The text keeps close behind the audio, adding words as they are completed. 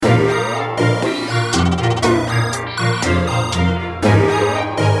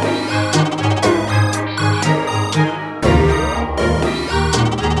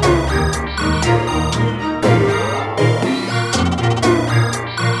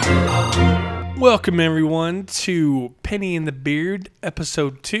Welcome, everyone, to Penny and the Beard,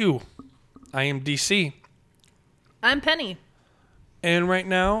 Episode 2. I am DC. I'm Penny. And right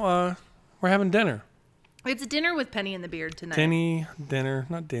now, we're having dinner. It's dinner with Penny and the Beard tonight. Dinner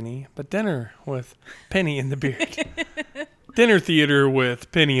with Penny and the Beard. Dinner theater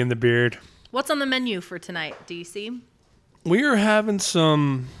with Penny and the Beard. What's on the menu for tonight, DC? We are having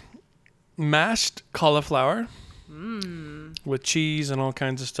some mashed cauliflower with cheese and all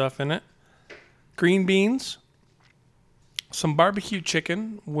kinds of stuff in it. Green beans, some barbecue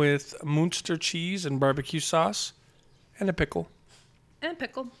chicken with Munster cheese and barbecue sauce, and a pickle. And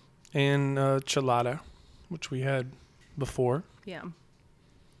pickle. And chilada, which we had before. Yeah.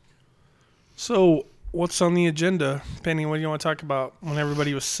 So, what's on the agenda? Penny, what do you want to talk about? When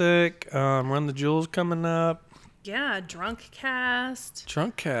everybody was sick, Run the Jewels coming up. Yeah, DRUNKCAST.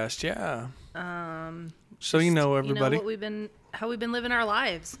 DRUNKCAST, yeah. So everybody. You know how we've been living our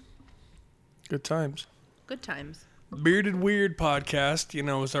lives. Good times. Good times. Bearded Weird podcast,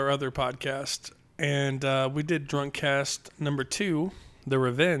 is our other podcast. And we did DRUNKCAST number 2, The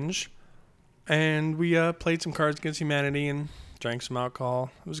Revenge. And we played some Cards Against Humanity and drank some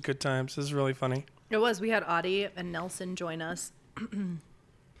alcohol. It was good times. It was really funny. It was. We had Audie and Nelson join us.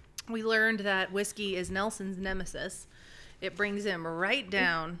 We learned that whiskey is Nelson's nemesis. It brings him right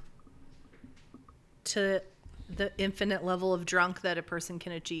down to the infinite level of drunk that a person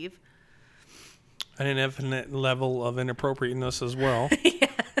can achieve. And an infinite level of inappropriateness as well.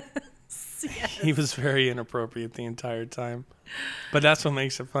 Yes. He was very inappropriate the entire time. But that's what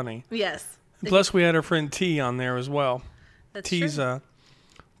makes it funny. Yes. And plus, we had our friend T on there as well. That's T's true.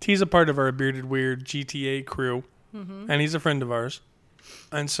 T's a part of our Bearded Weird GTA crew. Mm-hmm. And he's a friend of ours.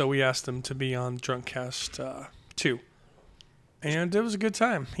 And so we asked him to be on DRUNKCAST 2. And it was a good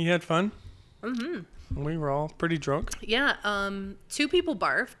time. He had fun. Mm-hmm. We were all pretty drunk. Yeah. 2 people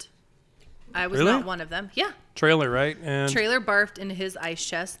barfed. I was Really? not one of them. Yeah. Trailer, right? And Trailer barfed in his ice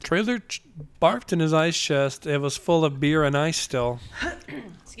chest. Trailer barfed in his ice chest. It was full of beer and ice still.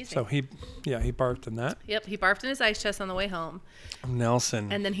 Excuse me. So he barfed in that. Yep, he barfed in his ice chest on the way home. Nelson.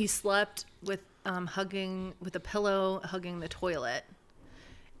 And then he slept with with a pillow hugging the toilet.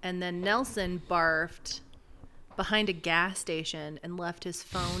 And then Nelson barfed behind a gas station and left his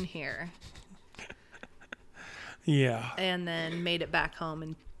phone here. Yeah. And then made it back home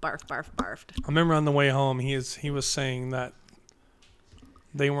and barfed. I remember on the way home, he was saying that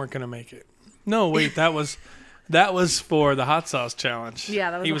they weren't going to make it. No, wait, that was for the hot sauce challenge. Yeah,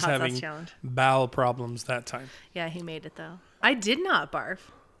 that was he the was hot having sauce challenge. bowel problems that time. Yeah, he made it though. I did not barf,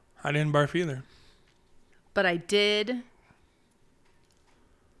 I didn't barf either. but I did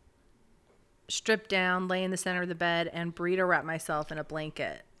strip down, lay in the center of the bed, and burrito wrap myself in a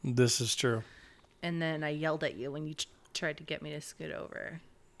blanket. This is true. And then I yelled at you when you tried to get me to scoot over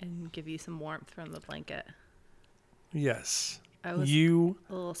and give you some warmth from the blanket. Yes. I was you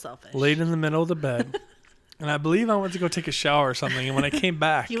a little selfish. laid in the middle of the bed, and I believe I went to go take a shower or something. And when I came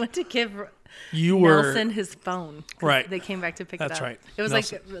back, You went to give were Nelson his phone. right. They came back to pick it up. That's right. It was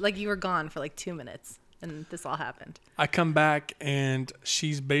Nelson. like you were gone for like 2 minutes, and this all happened. I come back, and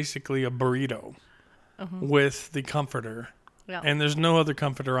she's basically a burrito with the comforter. Yeah. And there's no other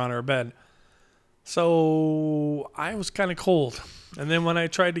comforter on her bed. So I was kind of cold. And then when I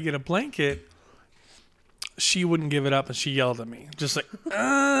tried to get a blanket, she wouldn't give it up, and she yelled at me. Just like,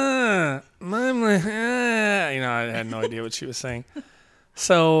 I had no idea what she was saying.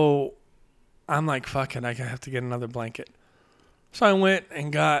 So I'm like, fuck it, I have to get another blanket. So I went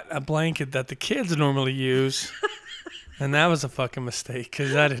and got a blanket that the kids normally use. And that was a fucking mistake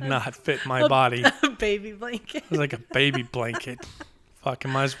because that did not fit my body. A baby blanket. It was like a baby blanket.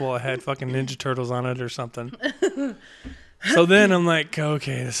 Fucking might as well have had fucking Ninja Turtles on it or something. So then I'm like,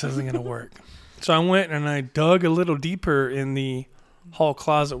 okay, this isn't going to work. So I went and I dug a little deeper in the hall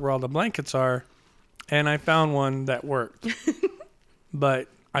closet where all the blankets are, and I found one that worked. But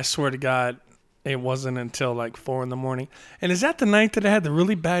I swear to God, it wasn't until like 4 a.m. And is that the night that I had the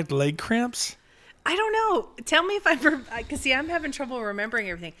really bad leg cramps? I don't know. Tell me if because see, I'm having trouble remembering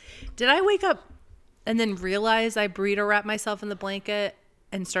everything. Did I wake up and then realize I burrito wrapped myself in the blanket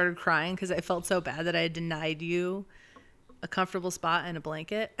and started crying because I felt so bad that I had denied you a comfortable spot and a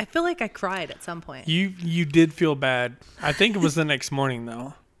blanket? I feel like I cried at some point. You did feel bad. I think it was the next morning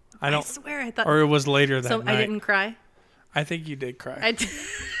though. I swear I thought. Or it was later that so night. I didn't cry. I think you did cry. I did.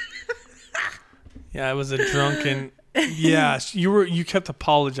 Yeah, it was a drunken. Yeah, you kept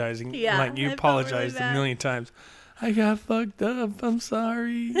apologizing. Yeah, like you I felt apologized really a million times. I got fucked up. I'm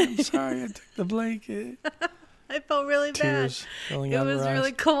sorry. I took the blanket. I felt really Tears bad. filling It out was her eyes.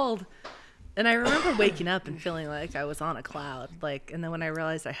 really cold. And I remember waking up and feeling like I was on a cloud. And then when I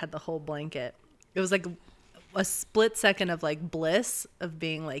realized I had the whole blanket, It was like a split second of like bliss of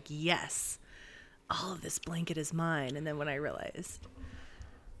being like, yes, all of this blanket is mine. And then when I realized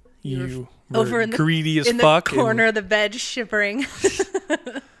you were over in greedy as in fuck. the corner of the bed shivering.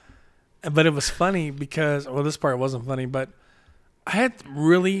 But it was funny because, well, this part wasn't funny, but I had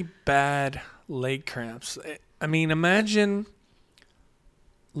really bad leg cramps. I mean, imagine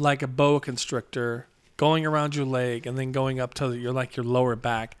like a boa constrictor going around your leg and then going up to your lower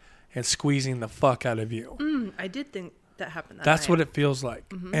back and squeezing the fuck out of you. I did think that happened that That's night. what it feels like.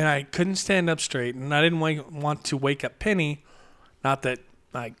 Mm-hmm. And I couldn't stand up straight, and I didn't want to wake up Penny. Not that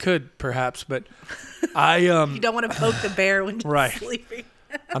I could, perhaps, but I You don't want to poke the bear when you're right. sleeping.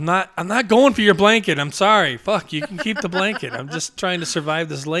 I'm not going for your blanket. I'm sorry. Fuck, you can keep the blanket. I'm just trying to survive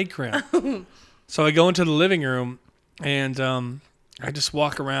this leg cramp. So I go into the living room, and I just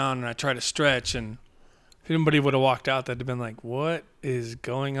walk around, and I try to stretch. And if anybody would have walked out, they'd have been like, what is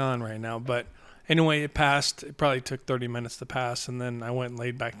going on right now? But anyway, it passed. It probably took 30 minutes to pass, and then I went and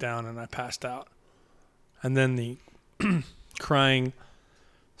laid back down, and I passed out. And then the crying,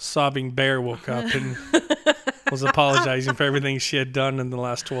 sobbing bear woke up and was apologizing for everything she had done in the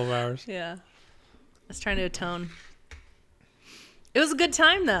last 12 hours. Yeah. I was trying to atone. It was a good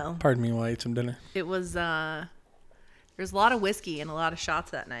time, though. Pardon me while I ate some dinner. It was, there was a lot of whiskey and a lot of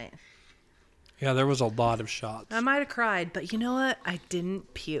shots that night. Yeah, there was a lot of shots. I might have cried, but you know what? I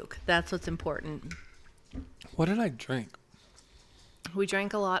didn't puke. That's what's important. What did I drink? We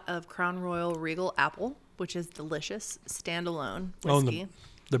drank a lot of Crown Royal Regal Apple, which is delicious, standalone whiskey. Oh,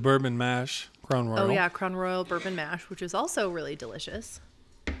 the bourbon mash, Crown Royal. Oh, yeah, Crown Royal Bourbon Mash, which is also really delicious.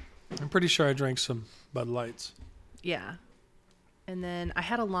 I'm pretty sure I drank some Bud Lights. Yeah. And then I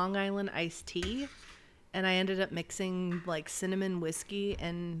had a Long Island iced tea, and I ended up mixing like cinnamon whiskey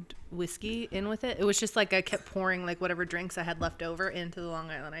and whiskey in with it. It was just like I kept pouring like whatever drinks I had left over into the Long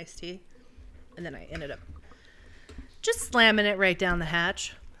Island iced tea. And then I ended up just slamming it right down the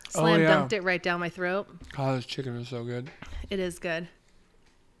hatch. Dunked it right down my throat. Oh, this chicken is so good. It is good.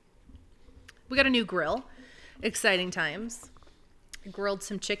 We got a new grill. Exciting times. Grilled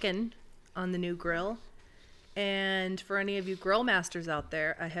some chicken on the new grill. And for any of you grill masters out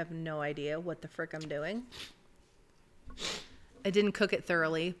there, I have no idea what the frick I'm doing. I didn't cook it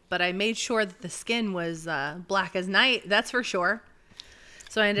thoroughly, but I made sure that the skin was black as night. That's for sure.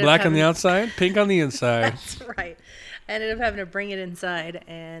 So I ended Black up on the outside, pink on the inside. That's right. I ended up having to bring it inside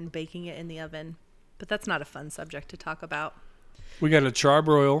and baking it in the oven. But that's not a fun subject to talk about. We got a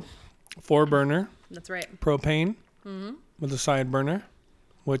charbroil 4-burner. That's right. Propane with a side burner,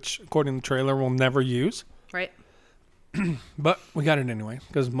 which according to the trailer we'll never use. Right. But we got it anyway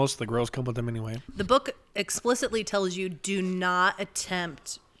because most of the grills come with them anyway. The book explicitly tells you do not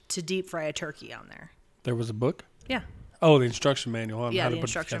attempt to deep fry a turkey on there. There was a book? Yeah. Oh, the instruction manual on Yeah, how to the put it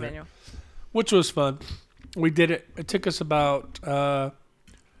instruction together. manual. Which was fun. We did it. It took us about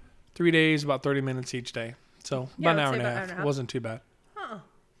 3 days, about 30 minutes each day. So about an hour and a half. It wasn't too bad.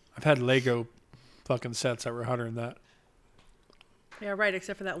 I've had Lego fucking sets that were harder than that. Yeah, right,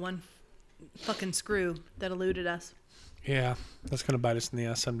 except for that one fucking screw that eluded us. Yeah, that's going to bite us in the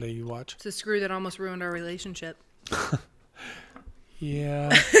ass someday, you watch. It's a screw that almost ruined our relationship.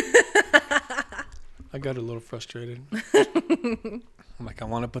 Yeah. I got a little frustrated. I'm like, I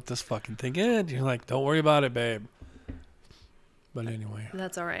want to put this fucking thing in. You're like, don't worry about it, babe. But anyway.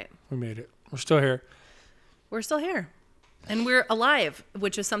 That's all right. We made it. We're still here. We're still here. And we're alive,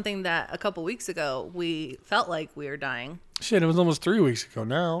 which is something that a couple weeks ago we felt like we were dying. Shit, it was almost 3 weeks ago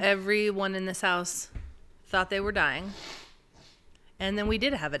now. Everyone in this house thought they were dying. And then we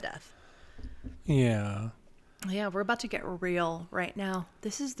did have a death. Yeah. Yeah, we're about to get real right now.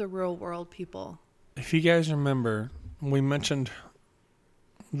 This is the real world, people. If you guys remember, we mentioned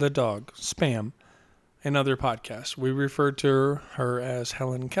the dog, Spam, in other podcasts. We referred to her as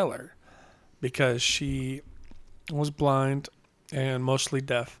Helen Keller because she was blind and mostly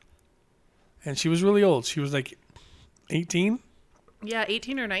deaf. And she was really old. She was like 18? Yeah,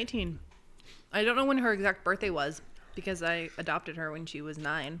 18 or 19. I don't know when her exact birthday was because I adopted her when she was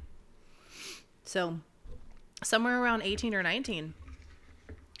 9. So somewhere around 18 or 19.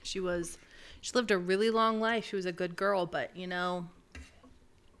 She lived a really long life. She was a good girl, but you know,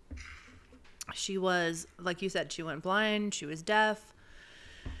 she was, like you said, she went blind, she was deaf.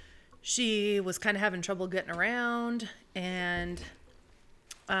 She was kind of having trouble getting around, and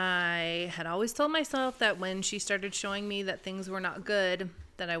I had always told myself that when she started showing me that things were not good,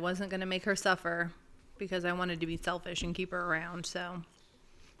 that I wasn't going to make her suffer because I wanted to be selfish and keep her around. So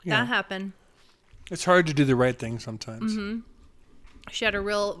that happened. It's hard to do the right thing sometimes. Mm-hmm. She had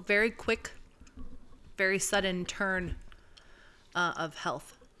a very quick, very sudden turn of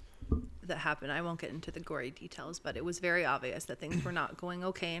health. that happened. I won't get into the gory details, but it was very obvious that things were not going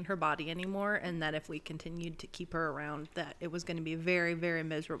okay in her body anymore, and that if we continued to keep her around, that it was going to be very, very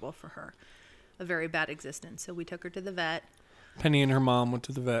miserable for her. A very bad existence. So we took her to the vet. Penny and her mom went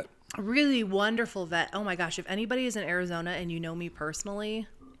to the vet. A really wonderful vet. Oh my gosh, if anybody is in Arizona and you know me personally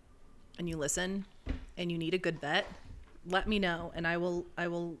and you listen and you need a good vet, let me know and I will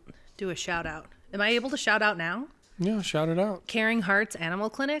do a shout out. Am I able to shout out now? Yeah, shout it out. Caring Hearts Animal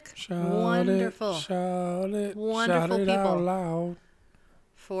Clinic. Wonderful. Wonderful Shout it people. out loud.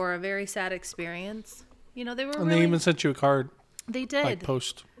 For a very sad experience. You know, they were And they even sent you a card. They did. Like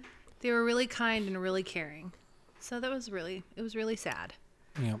post. They were really kind and really caring. So it was really sad.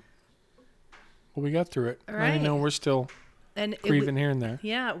 Yeah. Well, we got through it. All right. I know we're still grieving here and there.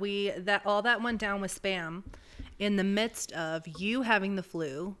 Yeah, all that went down with spam in the midst of you having the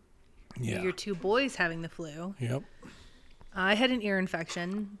flu. Yeah. Your two boys having the flu. Yep. I had an ear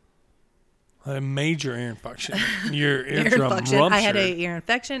infection. A major ear infection. Your eardrum ruptured. I had an ear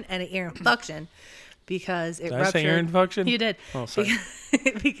infection and an ear infection because it ruptured. Did I say ear infection? You did. Oh, sorry.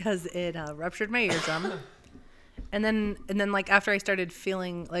 Because it ruptured my eardrum. And then like after I started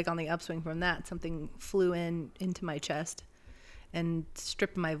feeling like on the upswing from that, something flew into my chest and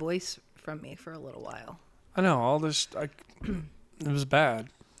stripped my voice from me for a little while. I know all this. It was bad.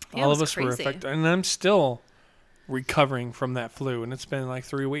 Yeah, all of us were affected, and I'm still recovering from that flu. And it's been like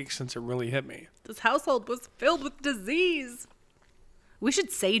 3 weeks since it really hit me. This household was filled with disease. We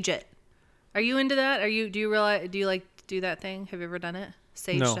should sage it. Are you into that? Do you like do that thing? Have you ever done it?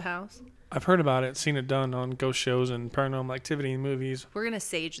 Sage the house? I've heard about it, seen it done on ghost shows and paranormal activity movies. We're going to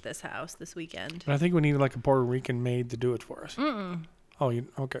sage this house this weekend. And I think we need like a Puerto Rican maid to do it for us. Mm-mm. Oh,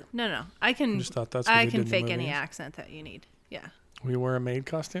 okay. No. I just thought that's what I we can did in fake the any movies. accent that you need. Yeah. We wear a maid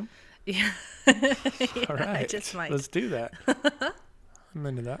costume? Yeah. All right. I just might. Let's do that. I'm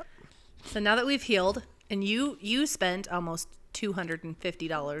into that. So now that we've healed, and you spent almost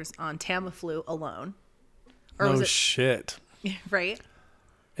 $250 on Tamiflu alone. Or no was it shit. right?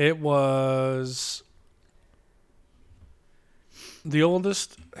 It was the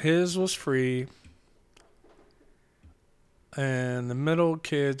oldest. His was free, and the middle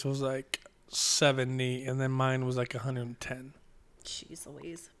kids was like 70, and then mine was like 110. Jeez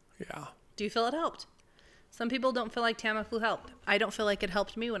Louise. Yeah. Do you feel it helped? Some people don't feel like Tamiflu helped. I don't feel like it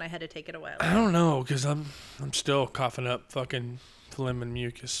helped me when I had to take it away. I don't know, because I'm still coughing up fucking phlegm and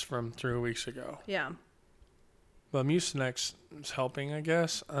mucus from 3 weeks ago. Yeah. But Mucinex is helping, I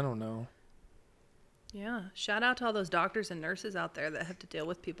guess. I don't know. Yeah. Shout out to all those doctors and nurses out there that have to deal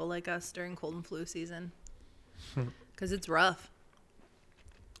with people like us during cold and flu season. Because it's rough.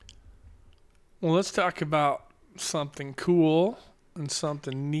 Well, let's talk about something cool and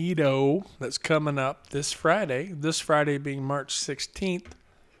something neato that's coming up this Friday. This Friday being March 16th.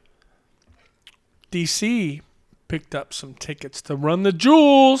 D.C. picked up some tickets to Run the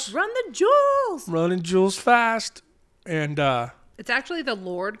Jewels. Run the Jewels! Running Jewels fast. And, it's actually the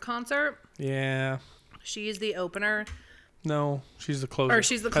Lorde concert. yeah. She is the opener. No, she's the closer. Or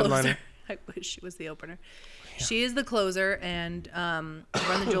she's the closer. Headliner. I wish she was the opener. Yeah. She is the closer, and Run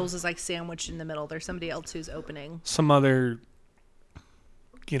the Jewels is like sandwiched in the middle. There's somebody else who's opening. Some other,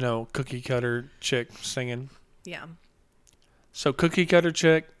 cookie cutter chick singing. Yeah. So cookie cutter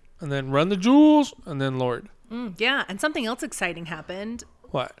chick, and then Run the Jewels, and then Lorde. Yeah, and something else exciting happened.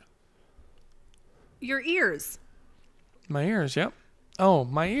 What? Your ears. My ears, yep. Oh,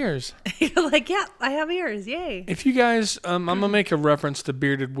 my ears. You're like, yeah, I have ears. Yay. If you guys, I'm going to make a reference to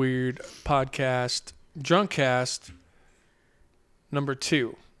Bearded Weird podcast, DRUNKCAST number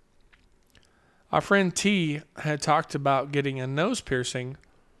 2. Our friend T had talked about getting a nose piercing,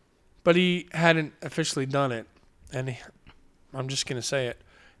 but he hadn't officially done it. And I'm just going to say it.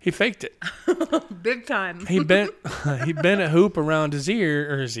 He faked it. Big time. He bent a hoop around his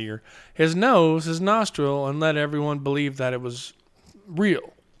nose, his nostril, and let everyone believe that it was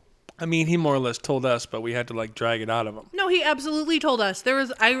real. I mean, he more or less told us, but we had to drag it out of him. No, he absolutely told us.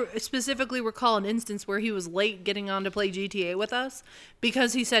 I specifically recall an instance where he was late getting on to play GTA with us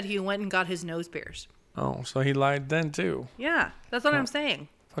because he said he went and got his nose pierced. Oh, so he lied then too. Yeah, that's what I'm saying.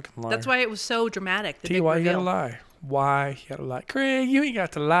 Fucking liar. That's why it was so dramatic. T, why you gotta lie? Why you gotta lie? Craig, you ain't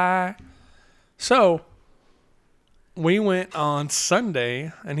got to lie. So, we went on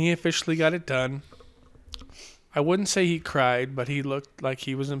Sunday, and he officially got it done. I wouldn't say he cried, but he looked like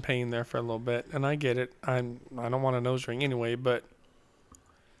he was in pain there for a little bit, and I get it. I don't want a nose ring anyway, but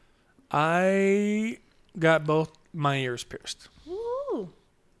I got both my ears pierced. Ooh.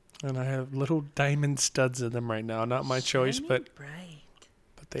 And I have little diamond studs in them right now. Not my choice, but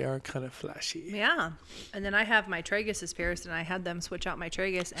They are kind of flashy. Yeah. And then I have my tragus is pierced, and I had them switch out my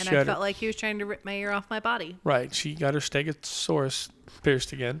tragus, and She I had felt like he was trying to rip my ear off my body. Right. She got her stegosaurus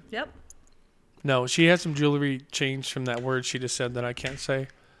pierced again. Yep. No, she had some jewelry changed from that word she just said that I can't say.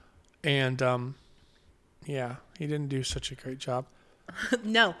 And, yeah, he didn't do such a great job.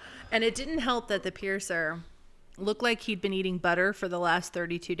 No. And it didn't help that the piercer looked like he'd been eating butter for the last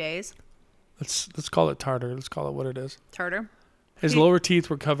 32 days. Let's call it tartar. Let's call it what it is. Tartar. His lower teeth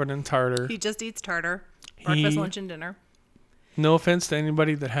were covered in tartar. He just eats tartar. Breakfast, lunch, and dinner. No offense to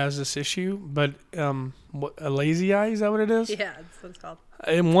anybody that has this issue, but a lazy eye, is that what it is? Yeah, that's what it's called.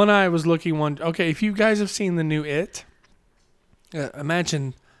 And one eye was looking one. Okay, if you guys have seen the new It,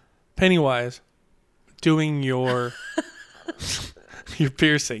 imagine Pennywise doing your your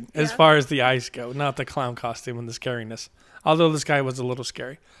piercing as far as the eyes go, not the clown costume and the scariness. Although this guy was a little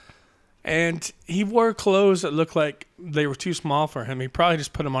scary. And he wore clothes that looked like they were too small for him. He probably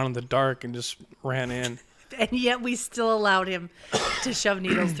just put them on in the dark and just ran in. And yet we still allowed him to shove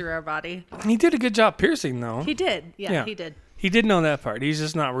needles through our body. He did a good job piercing, though. He did. Yeah, he did. He did know that part. He's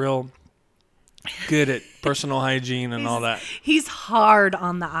just not real good at personal hygiene and all that. He's hard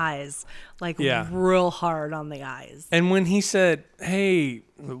on the eyes. Like, real hard on the eyes. And when he said, hey,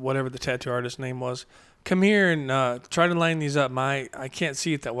 whatever the tattoo artist's name was, come here and try to line these up. I can't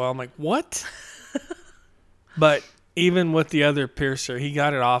see it that well. I'm like, what? But even with the other piercer, he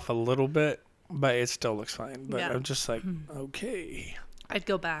got it off a little bit, but it still looks fine. But I'm just like, okay. I'd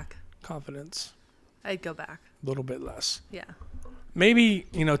go back. Confidence. I'd go back. A little bit less. Yeah. Maybe,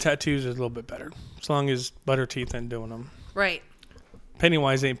 tattoos is a little bit better. As long as butter teeth ain't doing them. Right.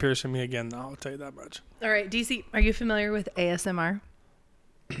 Pennywise ain't piercing me again, though. I'll tell you that much. All right, DC, are you familiar with ASMR?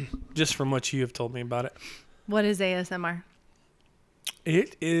 Just from what you have told me about it. What is ASMR?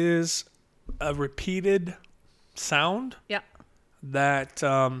 It is a repeated sound that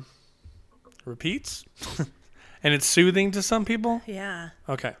repeats. And it's soothing to some people? Yeah.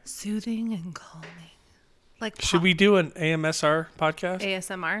 Okay. Soothing and calming. Like should we do an AMSR podcast?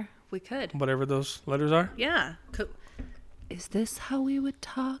 ASMR? We could. Whatever those letters are? Yeah. Is this how we would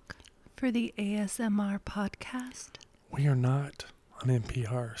talk for the ASMR podcast? We are not on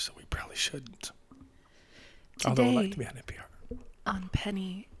NPR, so we probably shouldn't. Today, although I'd like to be on NPR. On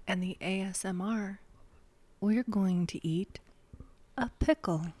Penny and the ASMR, we're going to eat a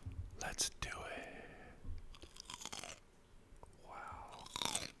pickle. Let's do it. Wow.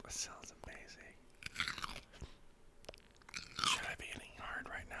 That sounds amazing. Should I be eating hard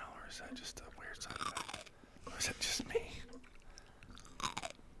right now, or is that just a weird side effect? Or is that just me?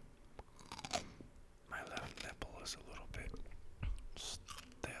 My left nipple is a little bit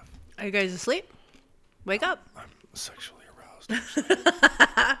stiff. Are you guys asleep? Wake up. I'm sexually aroused.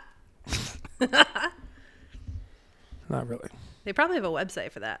 Not really. They probably have a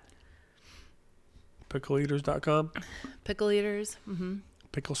website for that. Pickleeaters.com. Pickle eaters. Mm-hmm.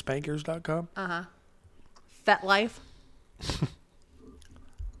 Picklespankers.com. Uh-huh. Fet Life.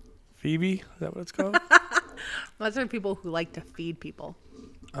 Phoebe, is that what it's called? That's for people who like to feed people.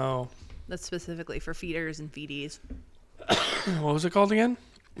 Oh. That's specifically for feeders and feedies. What was it called again?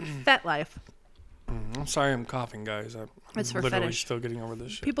 Fet Life. I'm sorry I'm coughing, guys. I'm It's for literally fetish. still getting over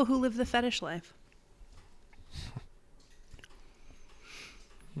this shit. People who live the fetish life.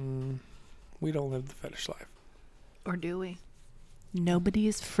 We don't live the fetish life. Or do we?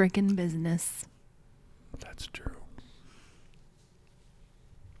 Nobody's friggin' business. That's true.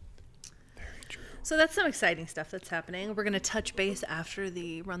 Very true. So that's some exciting stuff that's happening. We're going to touch base after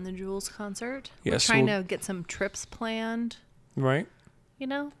the Run the Jewels concert. Yes, We're trying to get some trips planned. Right? You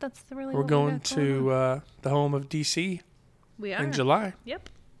know, that's really We're what going we got to the home of D.C. We are. in July. Yep.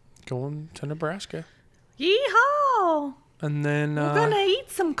 Going to Nebraska. Yeehaw! And then... We're going to eat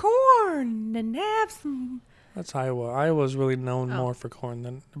some corn and have some... That's Iowa. Iowa's really known more for corn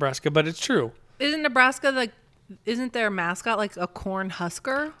than Nebraska, but it's true. Isn't Nebraska isn't their mascot like a corn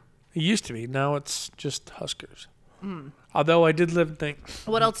husker? It used to be. Now it's just Huskers. Although I did live and think...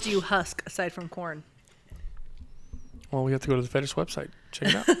 What else do you husk aside from corn? Well, we have to go to the fetish website.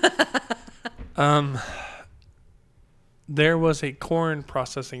 Check it out. There was a corn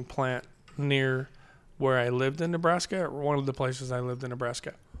processing plant near where I lived in Nebraska, or one of the places I lived in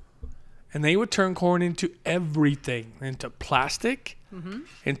Nebraska. And they would turn corn into everything, into plastic,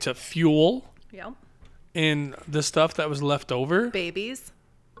 into fuel, Yep. and the stuff that was left over. Babies?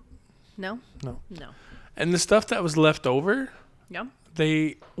 No? No. No. And the stuff that was left over, Yep.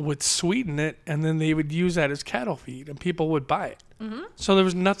 they would sweeten it, and then they would use that as cattle feed, and people would buy it. So there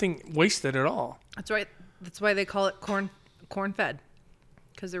was nothing wasted at all. That's right. That's why they call it corn fed,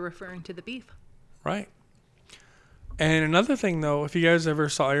 because they're referring to the beef. Right. And another thing, though, if you guys ever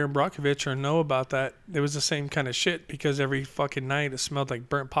saw Aaron Brockovich or know about that, it was the same kind of shit because every fucking night it smelled like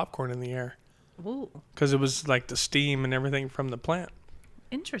burnt popcorn in the air. Ooh. Because it was like the steam and everything from the plant.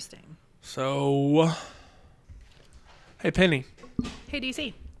 Interesting. So, hey, Penny. Hey,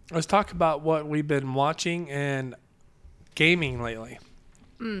 DC. Let's talk about what we've been watching and gaming lately.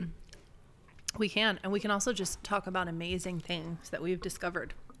 We can. And we can also just talk about amazing things that we've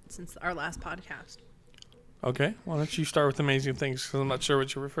discovered since our last podcast. Okay. Why don't you start with amazing things because I'm not sure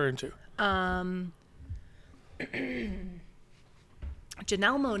what you're referring to. Janelle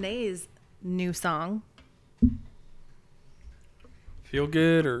Monáe's new song, Feel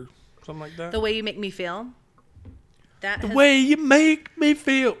Good or something like that? The Way You Make Me Feel. The Way You Make Me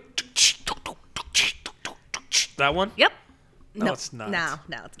Feel. That one? Yep. No, it's not. No,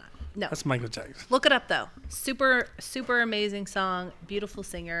 it's not. No. That's Michael Jackson. Look it up, though. Super, super amazing song. Beautiful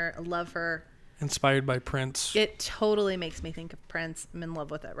singer. I love her. Inspired by Prince. It totally makes me think of Prince. I'm in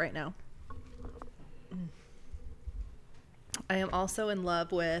love with it right now. I am also in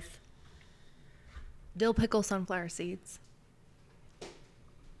love with dill pickle sunflower seeds.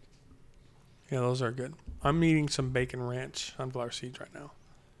 Yeah, those are good. I'm eating some bacon ranch sunflower seeds right now.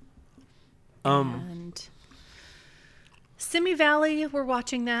 And Simi Valley, we're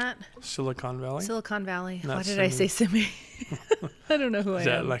watching that. Silicon Valley. Silicon Valley. Not Why did I say Simi? I don't know who I am. Is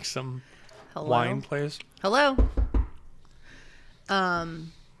that like some Hello? wine place? Hello.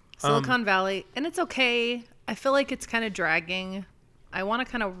 Silicon Valley, and it's okay. I feel like it's kind of dragging. I want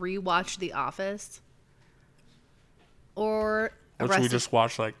to kind of rewatch The Office or Which we just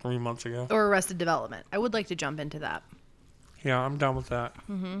watched like 3 months ago. Or Arrested Development. I would like to jump into that. Yeah, I'm down with that.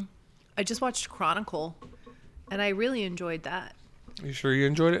 I just watched Chronicle, and I really enjoyed that. You sure you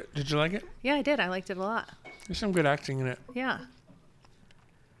enjoyed it? Did you like it? Yeah, I did. I liked it a lot. There's some good acting in it. Yeah.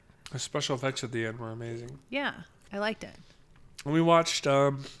 The special effects at the end were amazing. Yeah, I liked it. And we watched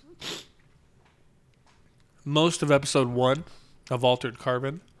most of episode 1 of Altered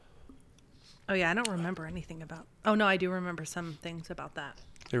Carbon. Oh, yeah, I don't remember anything about... Oh, no, I do remember some things about that.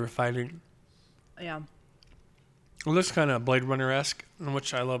 They were fighting. Yeah. Well, this kind of Blade Runner-esque, in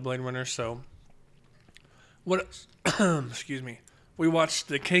which I love Blade Runner, so... What? Excuse me. We watched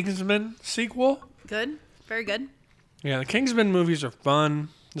the Kingsman sequel. Good. Very good. Yeah, the Kingsman movies are fun.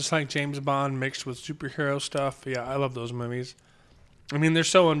 Just like James Bond mixed with superhero stuff. Yeah, I love those movies. I mean, they're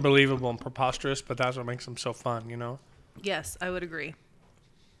so unbelievable and preposterous, but that's what makes them so fun, you know? Yes, I would agree.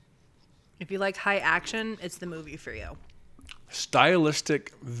 If you like high action, it's the movie for you.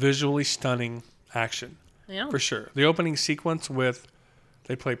 Stylistic, visually stunning action. Yeah. For sure. The opening sequence with,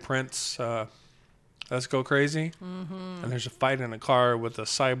 they play Prince, Let's Go Crazy. Mm-hmm. And there's a fight in a car with a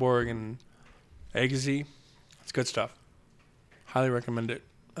cyborg and Eggsy. It's good stuff. Highly recommend it.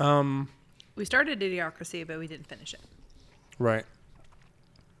 We started Idiocracy, but we didn't finish it. Right.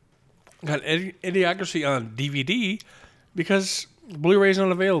 Got Idiocracy on DVD because Blu-ray's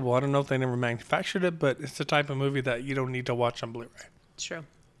not available. I don't know if they never manufactured it, but it's the type of movie that you don't need to watch on Blu-ray. It's true.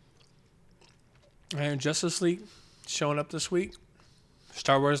 And Justice League showing up this week.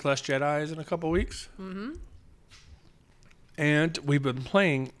 Star Wars Last Jedi is in a couple weeks. Mm-hmm. And we've been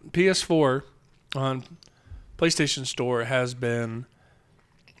playing PS4 on PlayStation Store has been...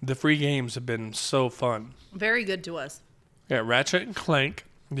 The free games have been so fun. Very good to us. Yeah, Ratchet and Clank,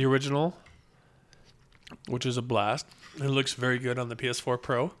 the original, which is a blast. It looks very good on the PS4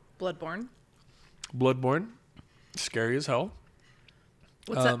 Pro. Bloodborne, scary as hell.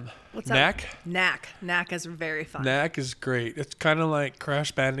 What's that? Knack. Knack is very fun. Knack is great. It's kind of like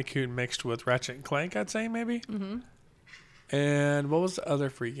Crash Bandicoot mixed with Ratchet and Clank, I'd say, maybe. Mm-hmm. And what was the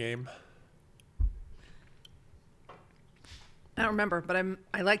other free game? I don't remember, but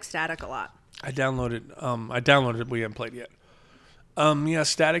I like Static a lot. I downloaded it. We haven't played yet. Yeah,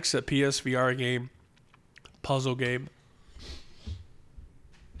 Static's a PSVR game, puzzle game.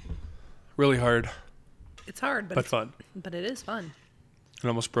 Really hard. It's hard, but fun. But it is fun. It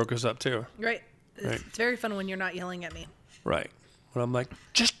almost broke us up too. Right. It's very fun when you're not yelling at me. Right. When I'm like,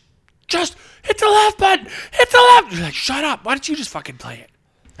 just hit the left button. Hit the left. You're like, shut up. Why don't you just fucking play it?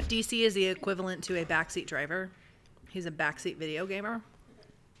 DC is the equivalent to a backseat driver. He's a backseat video gamer.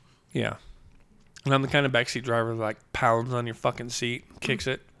 Yeah. And I'm the kind of backseat driver that like pounds on your fucking seat, kicks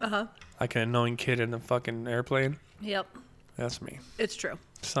it. Uh-huh. Like an annoying kid in a fucking airplane. Yep. That's me. It's true.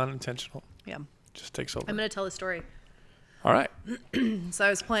 It's not intentional. Yeah. Just takes over. I'm going to tell a story. All right. So I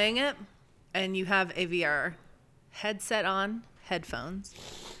was playing it, and you have a VR headset on, headphones,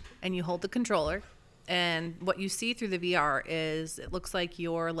 and you hold the controller. And what you see through the VR is it looks like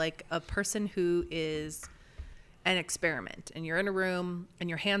you're like a person who is an experiment. And you're in a room, and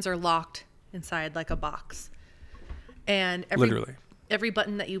your hands are locked inside like a box. And Literally. every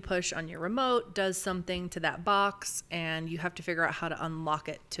button that you push on your remote does something to that box, and you have to figure out how to unlock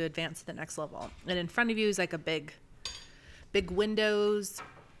it to advance to the next level. And in front of you is like a big windows,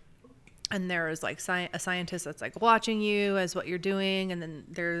 and there's like a scientist that's like watching you as what you're doing, and then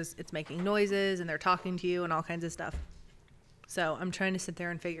it's making noises, and they're talking to you and all kinds of stuff. So I'm trying to sit there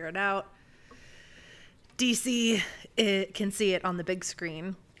and figure it out. DC can see it on the big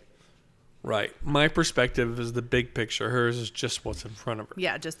screen. Right. My perspective is the big picture. Hers is just what's in front of her.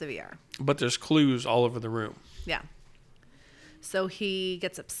 Yeah, just the VR. But there's clues all over the room. Yeah. So he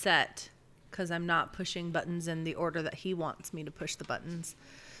gets upset because I'm not pushing buttons in the order that he wants me to push the buttons.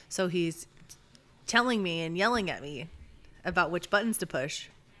 So he's telling me and yelling at me about which buttons to push.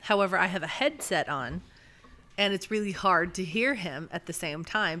 However, I have a headset on, and it's really hard to hear him at the same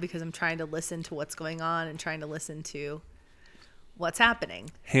time because I'm trying to listen to what's going on and trying to listen to what's happening.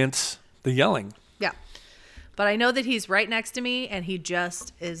 Hence the yelling. Yeah. But I know that he's right next to me, and he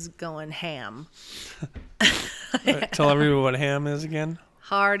just is going ham. Tell everyone what ham is again.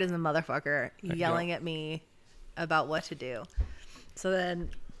 Hard as a motherfucker, yelling at me about what to do. So then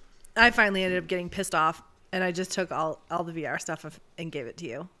I finally ended up getting pissed off, and I just took all the VR stuff and gave it to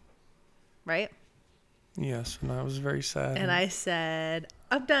you. Right? Yes, and I was very sad. And I said,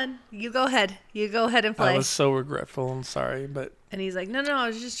 I'm done. You go ahead. You go ahead and play. I was so regretful and sorry, but... And he's like, no, I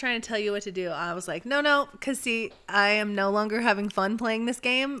was just trying to tell you what to do. I was like, no, because see, I am no longer having fun playing this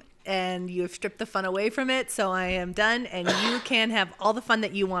game, and you have stripped the fun away from it, so I am done, and you can have all the fun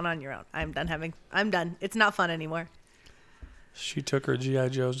that you want on your own. I'm done. It's not fun anymore. She took her G.I.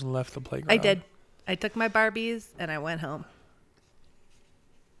 Joes and left the playground. I did. I took my Barbies, and I went home.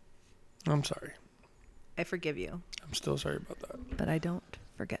 I'm sorry. I forgive you. I'm still sorry about that. But I don't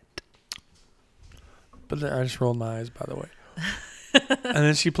forget. But I just rolled my eyes, by the way. And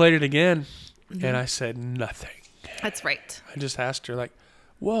then she played it again, and I said nothing. That's right. I just asked her, like,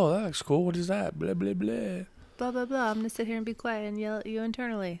 whoa, that looks cool. What is that? Blah, blah, blah. Blah, blah, blah. I'm going to sit here and be quiet and yell at you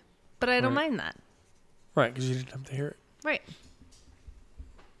internally. But I don't mind that. Right, because you didn't have to hear it. Right.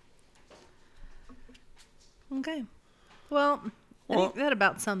 Okay. Well, I think that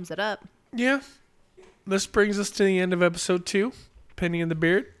about sums it up. Yeah. This brings us to the end of episode 2, Penny and the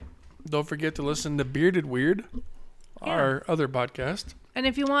Beard. Don't forget to listen to Bearded Weird, our other podcast. And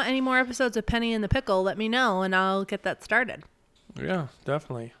if you want any more episodes of Penny and the Pickle, let me know, and I'll get that started. Yeah,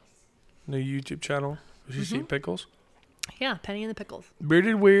 definitely. New YouTube channel. Did you see Pickles? Yeah, Penny and the Pickles.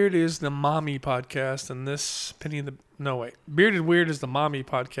 Bearded Weird is the mommy podcast, and this Bearded Weird is the mommy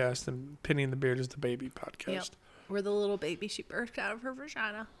podcast, and Penny and the Beard is the baby podcast. Yep. We're the little baby she birthed out of her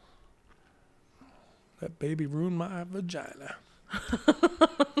vagina. That baby ruined my vagina.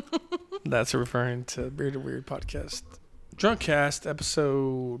 That's referring to Bearded Weird podcast. DRUNKCAST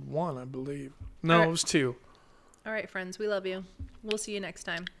episode 1, I believe. No, It was 2. All right, friends. We love you. We'll see you next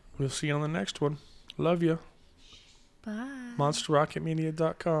time. We'll see you on the next one. Love you. Bye.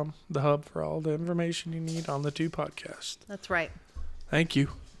 MonsterRocketMedia.com, the hub for all the information you need on the 2 podcasts. That's right. Thank you.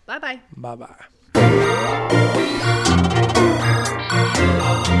 Bye-bye. Bye-bye.